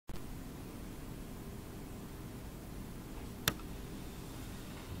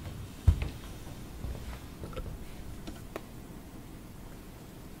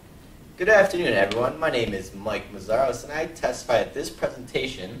Good afternoon, everyone. My name is Mike Mazzaros, and I testify that this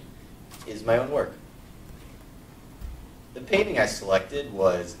presentation is my own work. The painting I selected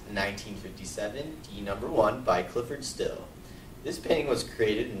was 1957 D No. 1 by Clyfford Still. This painting was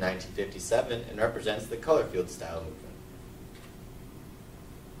created in 1957 and represents the color field style movement.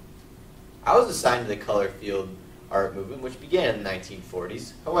 I was assigned to the color field art movement, which began in the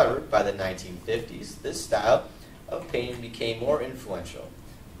 1940s. However, by the 1950s, this style of painting became more influential.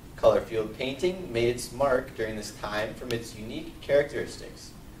 Color field painting made its mark during this time from its unique characteristics.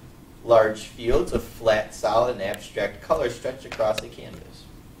 Large fields of flat, solid, and abstract color stretch across the canvas.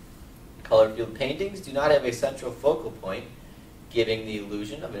 Color field paintings do not have a central focal point, giving the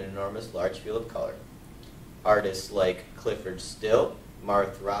illusion of an enormous large field of color. Artists like Clyfford Still,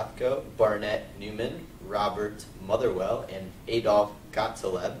 Martha Rothko, Barnett Newman, Robert Motherwell, and Adolf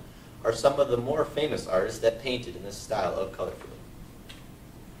Gottlieb are some of the more famous artists that painted in this style of color field.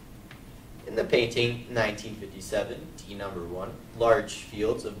 In the painting 1957 D No. 1, large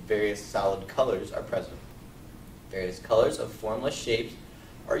fields of various solid colors are present. Various colors of formless shapes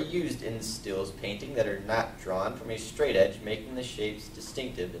are used in Still's painting that are not drawn from a straight edge, making the shapes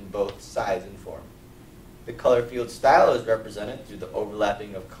distinctive in both size and form. The color field style is represented through the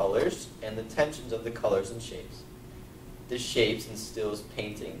overlapping of colors and the tensions of the colors and shapes. The shapes in Still's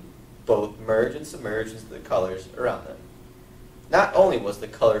painting both merge and submerge into the colors around them. Not only was the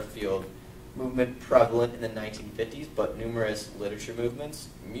color field movement prevalent in the 1950s, but numerous literature movements,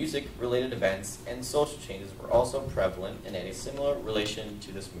 music-related events, and social changes were also prevalent and had a similar relation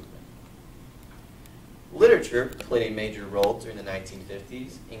to this movement. Literature played a major role during the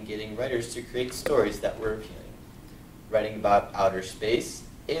 1950s in getting writers to create stories that were appealing. Writing about outer space,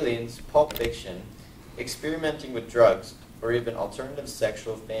 aliens, pulp fiction, experimenting with drugs, or even alternative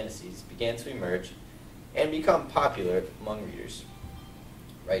sexual fantasies began to emerge and become popular among readers.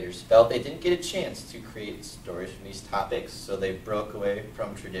 Writers felt they didn't get a chance to create stories from these topics, so they broke away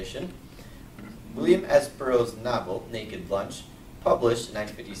from tradition. William S. Burroughs' novel, Naked Lunch, published in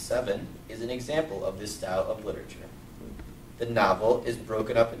 1957, is an example of this style of literature. The novel is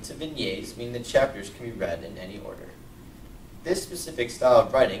broken up into vignettes, meaning the chapters can be read in any order. This specific style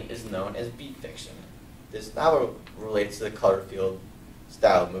of writing is known as beat fiction. This novel relates to the color field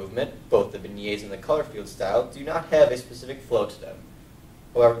style movement. Both the vignettes and the color field style do not have a specific flow to them.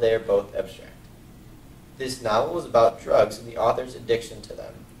 However, they are both abstract. This novel was about drugs and the author's addiction to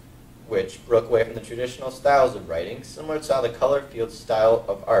them, which broke away from the traditional styles of writing, similar to how the color field style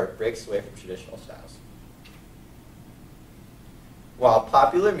of art breaks away from traditional styles. While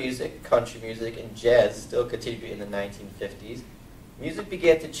popular music, country music, and jazz still continued in the 1950s, music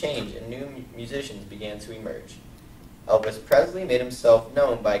began to change and new musicians began to emerge. Elvis Presley made himself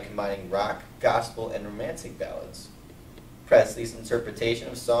known by combining rock, gospel, and romantic ballads. Presley's interpretation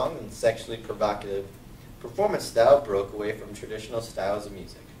of song and sexually provocative performance style broke away from traditional styles of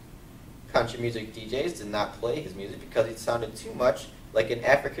music. Country music DJs did not play his music because it sounded too much like an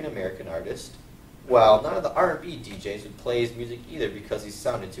African-American artist, while none of the R&B DJs would play his music either because he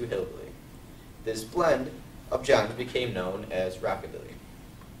sounded too hillbilly. This blend of genres became known as rockabilly.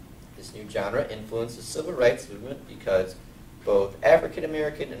 This new genre influenced the civil rights movement because both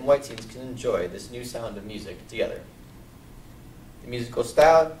African-American and white teens can enjoy this new sound of music together. The musical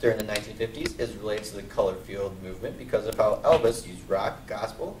style during the 1950s is related to the color field movement because of how Elvis used rock,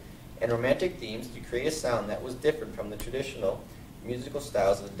 gospel, and romantic themes to create a sound that was different from the traditional musical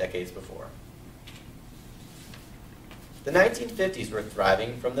styles of the decades before. The 1950s were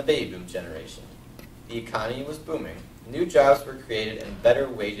thriving from the baby boom generation. The economy was booming, new jobs were created, and better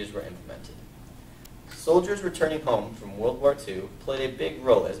wages were implemented. Soldiers returning home from World War II played a big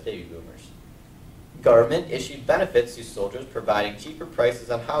role as baby boomers. Government issued benefits to soldiers, providing cheaper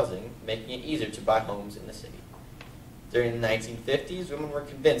prices on housing, making it easier to buy homes in the city. During the 1950s, women were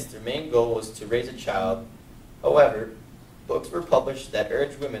convinced their main goal was to raise a child. However, books were published that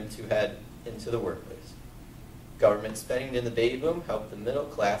urged women to head into the workplace. Government spending during the baby boom helped the middle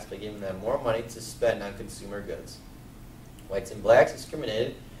class by giving them more money to spend on consumer goods. Whites and blacks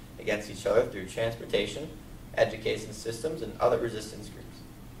discriminated against each other through transportation, education systems, and other resistance groups.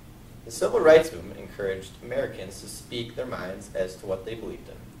 The civil rights movement encouraged Americans to speak their minds as to what they believed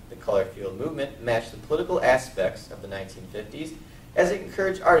in. The color field movement matched the political aspects of the 1950s as it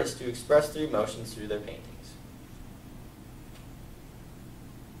encouraged artists to express their emotions through their paintings.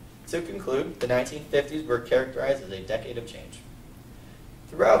 To conclude, the 1950s were characterized as a decade of change.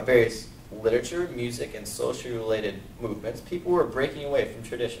 Throughout various literature, music, and socially related movements, people were breaking away from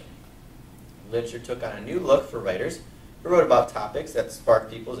tradition. Literature took on a new look for writers who wrote about topics that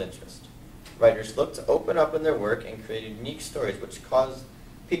sparked people's interest. Writers looked to open up in their work and create unique stories which caused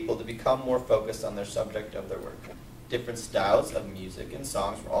people to become more focused on their subject of their work. Different styles of music and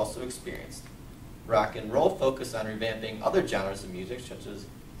songs were also experienced. Rock and roll focused on revamping other genres of music,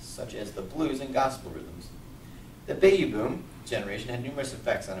 such as the blues and gospel rhythms. The baby boom generation had numerous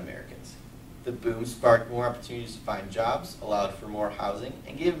effects on Americans. The boom sparked more opportunities to find jobs, allowed for more housing,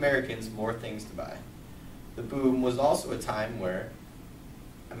 and gave Americans more things to buy. The boom was also a time where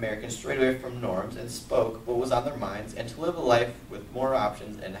Americans strayed away from norms and spoke what was on their minds and to live a life with more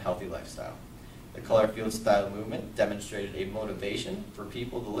options and a healthy lifestyle. The color field style movement demonstrated a motivation for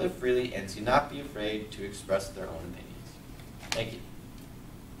people to live freely and to not be afraid to express their own opinions. Thank you.